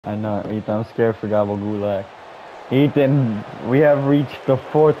I know, Ethan. I'm scared for Gobble Gulak. Ethan, we have reached the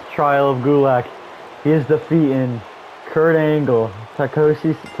 4th trial of Gulak. He is defeating Kurt Angle,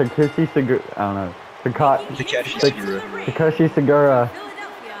 Takeshi Segura, I don't know, Takeshi Segura,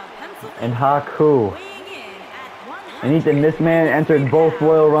 and Haku. And Ethan, this man entered both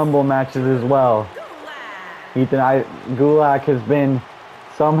Royal Rumble matches as well. Ethan, Gulak has been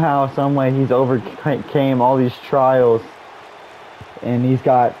somehow, someway, he's overcame all these trials. And he's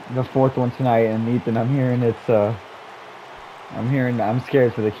got the 4th one tonight, and Ethan, I'm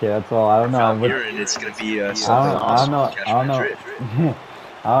scared for the kid. That's all. I don't know. I'm hearing it's gonna be something I awesome. don't know.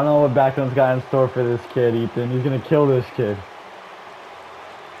 I don't know what Backlund's got in store for this kid, Ethan. He's gonna kill this kid.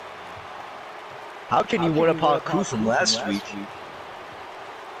 How can you win a Haku from last week?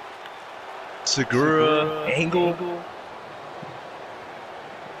 Segura, Angle.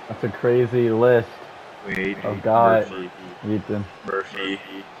 That's a crazy list. Wait, oh God, Murphy. Ethan. Murphy.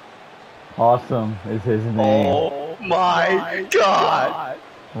 Awesome is his name. Oh my God.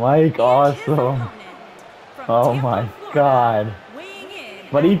 Mike Awesome. Oh my God.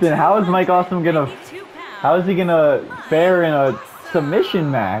 But Ethan, how is Mike Awesome gonna fare in a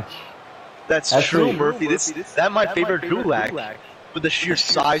submission match? That's true, Murphy. That might favor Gulak. But the sheer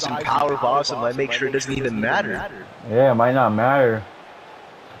size and power of Awesome might make sure it doesn't even matter. Yeah, it might not matter.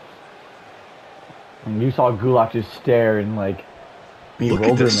 And you saw Gulak just stare and like look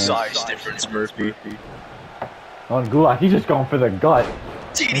at the size difference, Murphy. On Gulak, he's just going for the gut.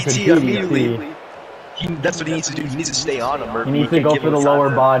 DDT immediately. That's what he needs to do. He needs to stay on him, Murphy. He needs to go for the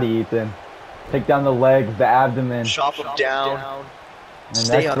lower body, Ethan. Take down the legs, the abdomen. Chop him down. And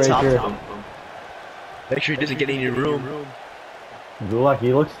stay on top of him. Make sure he doesn't get any room. Gulak,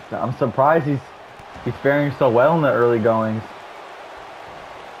 he looks. I'm surprised he's faring so well in the early goings.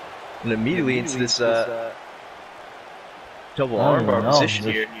 And immediately into this double armbar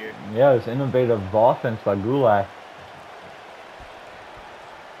position here. Yeah, this innovative offense by Gulak.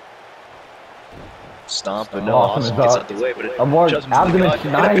 Stomp, but no, Awesome gets out the way, but abdomen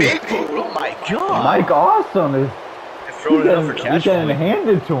nice. Oh my God! Mike Awesome is he's getting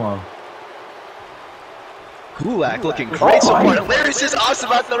handed to him. Gulak looking great so far. Hilarious is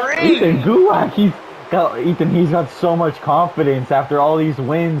Awesome at the ring. Ethan, Gulak, he's got so much confidence after all these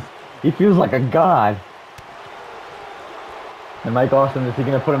wins. He feels like a god. And Mike Awesome, is he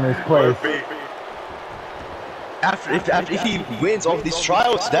going to put him in his place? If he wins all of these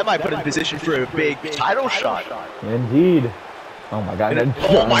trials, that might put him in position for a big title shot. Indeed. Oh my God.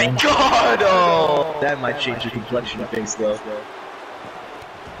 Oh my God! Oh, that might change the complexion of things, though.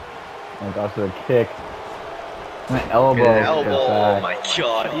 Oh gosh, a kick. An elbow. Oh my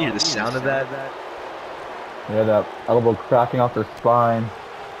God! You hear the sound of that? Yeah, that elbow cracking off their spine.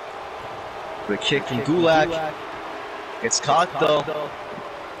 The kick from Gulak. Gets caught though.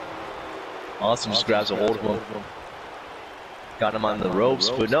 Awesome just grabs a hold of him. Got him on the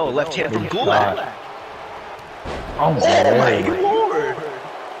ropes, but no, left hand from Gulak. Oh my Lord!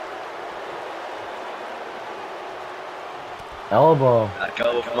 Elbow. Back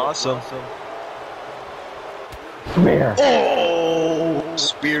elbow from Awesome. Spear. Oh!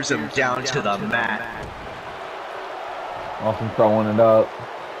 Spears him down to the mat. Awesome throwing it up.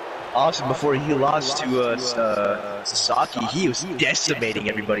 Awesome, before he lost to Sasaki, he was decimating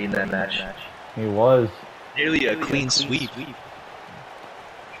everybody in that match. He was. Nearly a clean sweep.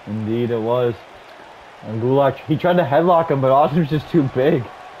 Indeed it was. And Gulak, he tried to headlock him, but Awesome's just too big.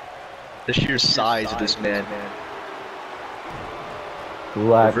 The sheer size of this man.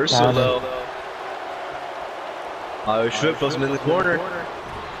 Gulak. Reversal though. Schmidt puts him in the corner.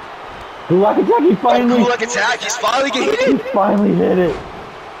 Gulak attack, he finally... Gulak attack, he's finally getting hit! He finally hit it.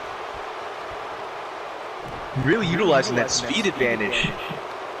 Really utilizing that speed advantage.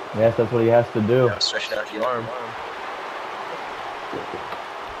 Yes, that's what he has to do. Yeah, stretching out the arm.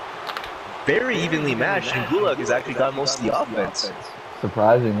 Very evenly matched, and Gulak has actually got most of the offense.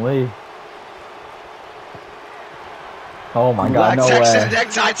 Surprisingly. Oh my God, no way. Texas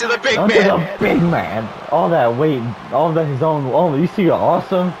necktie to the big man. To the big man. All that weight, all that his own. Oh, you see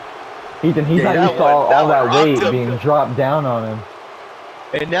Awesome? Ethan, he's not used to all that weight being dropped down on him.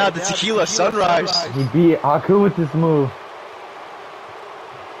 And now the Tequila Sunrise. He beat Haku with this move.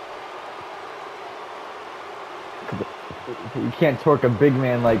 You can't torque a big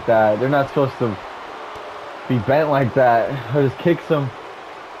man like that. They're not supposed to be bent like that. He just kicks him.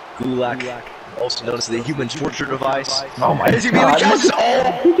 Gulak, also known as the human torture device. Oh my God.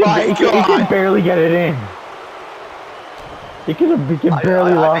 He can barely get it in. He can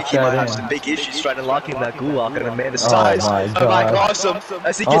barely lock that in. I think he might have some big issues trying to lock in that Gulak on a man of size. Oh my God. Awesome.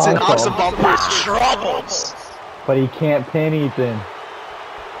 As he gets an Awesome bump for his troubles. But he can't pin Ethan.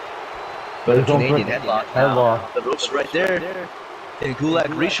 But the Canadian headlock. Headlock. The rope's right there. And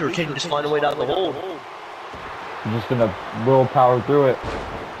Gulak reach, or can you just find a way down the hole? I'm just gonna willpower through it.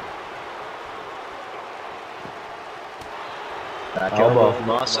 Back elbow from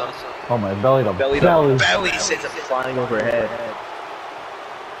Awesome. Oh my, belly to belly. Belly sends him flying overhead.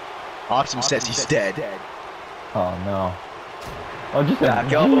 Awesome says he's dead. Oh no. Oh, just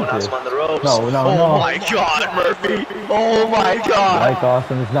back elbow, Awesome on the ropes. No. Oh my god, Murphy. Oh my god. Mike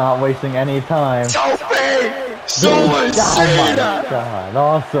Awesome is not wasting any time. So big. So insane. Oh my god,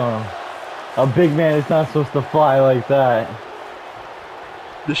 Awesome. A big man is not supposed to fly like that.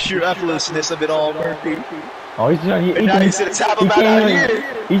 The sheer effortlessness of it all, Murphy. Oh, he's gonna tap him out here.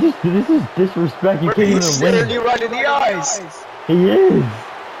 This is disrespect. You can't even win. He's staring you right in the eyes. He is.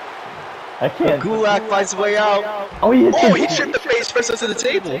 I can't. Gulak finds a way out. Oh, he tripped the face first onto the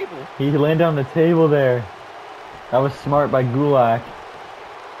table. He landed on the table there. That was smart by Gulak.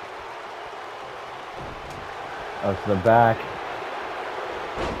 Oh, to the back.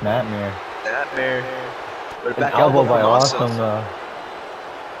 Nightmare. Back elbow by Awesome though.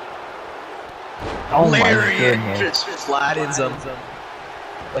 Oh my goodness. Just flattens him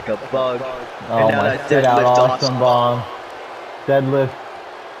like a bug. Oh my, sit out Awesome bomb. Deadlift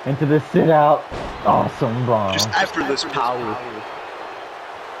into the sit out. Awesome bomb. Just effortless power.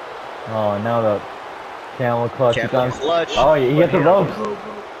 Oh, now the camel clutch. Clutch. Oh, he hit the ropes.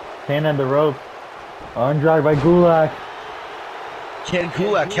 Hand on the ropes. Arm drag by Gulak. Can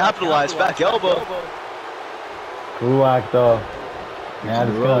Gulak capitalize? Back elbow. Gulak though. Now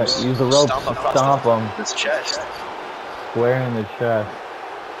he's gonna use the ropes to stomp him. His chest. Square in the chest.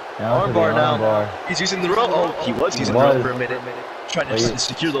 Now to the armbar. He's using the rope. Oh, he was using the rope for a minute. Trying to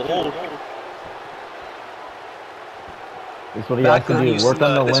secure the hold. This is what he has to do. Work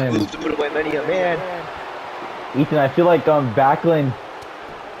on the limbs. To put away many a man. Ethan, I feel like Backlund,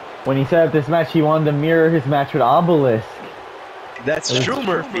 when he set up this match, he wanted to mirror his match with Obelisk. That's true,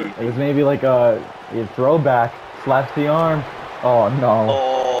 Murphy. It was maybe like a throwback. Slaps the arm. Oh no.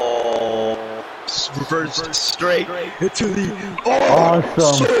 Oh. Reversed straight into the.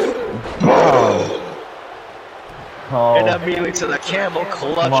 Awesome. Wow. Oh. And immediately to the camel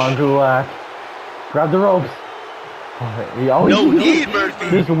clutch. Come on, Gulak. Grab the ropes. Oh, no need, Murphy.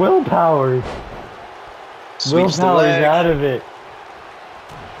 There's willpower. Willpower's out of it.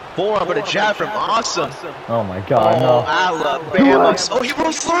 Forearm, but a jab from Awesome. Oh my god, no. Alabama. Oh, he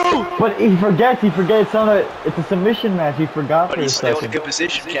rolls through. But he forgets it's a submission match. He forgot for a second. But he's still in a good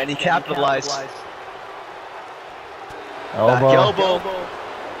position. Can he capitalize? Elbow. Back elbow.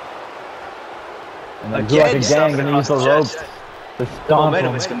 And then again gonna use the ropes to stomp him.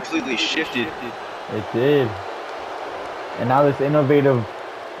 Momentum is completely shifted. It did. And now this innovative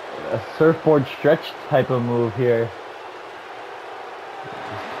surfboard stretch type of move here.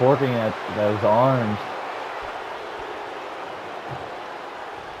 Torquing at those arms.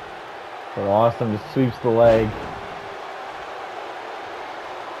 But Awesome just sweeps the leg.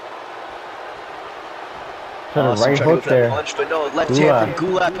 Trying to right hook there. Punch, but no, left hand from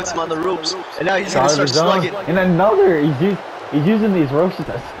Gulak puts him on the ropes. And now he's going to start slugging. And another, he's using these ropes to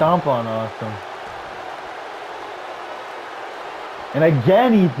stomp on Awesome. And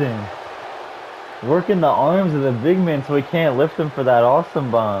again, Ethan. Working the arms of the big man so he can't lift him for that Awesome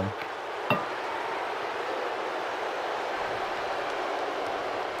bomb.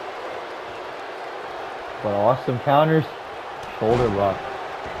 But Awesome counters. Shoulder block.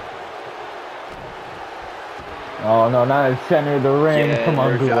 Oh no, not in the center of the ring. Yeah, come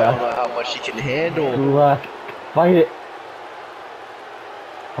on, Gulak. I don't know how much he can handle. Gulak, fight it.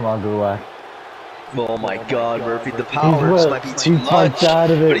 Come on, Gulak. Oh my god, Murphy, the powers might be too much,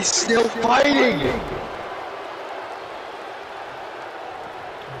 out of it. but he's still fighting!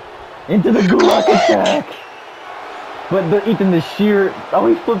 Into the Gulak attack! But Ethan, the sheer... Oh,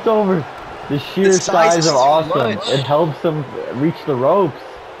 he flipped over! The sheer size of Awesome, it helps him reach the ropes.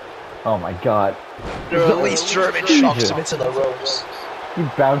 Oh my god. Or at least German shocks him into the ropes. He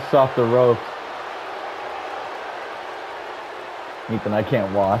bounced off the ropes. Ethan, I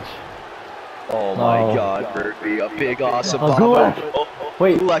can't watch. Oh my god, Murphy, a big Awesome bomb. Gulak.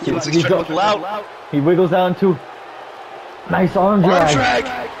 Wait, Gulak looks like he's trying to wiggle out. He wiggles out into nice arm drag.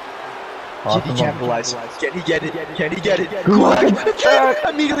 Awesome. Can he capitalize? Can he get it? Can he get it? Gulak!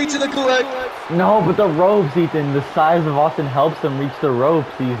 Immediately to the Gulak! No, but the ropes, Ethan, the size of Awesome helps him reach the ropes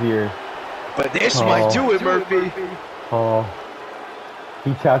easier. But this might do it, Murphy. Oh.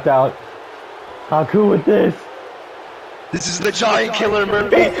 He tapped out. How cool with this? This is the giant killer,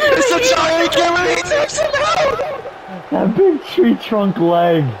 Murphy! It's the giant killer! He taps him out! That big tree trunk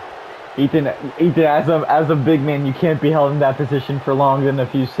leg. Ethan, as a big man, you can't be held in that position for longer than a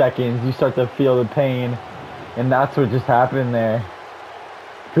few seconds. You start to feel the pain, and that's what just happened there.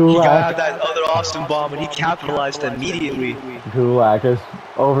 Gulak. He got that other awesome bomb, and he capitalized immediately. Gulak just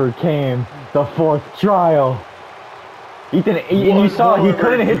overcame the 4th trial. Ethan, and you saw he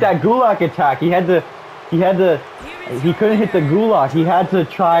couldn't hit that Gulak attack. He couldn't hit the Gulak. He had to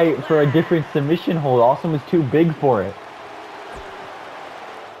try for a different submission hold. Austin was too big for it.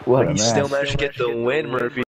 But he still managed to get the win, Murphy.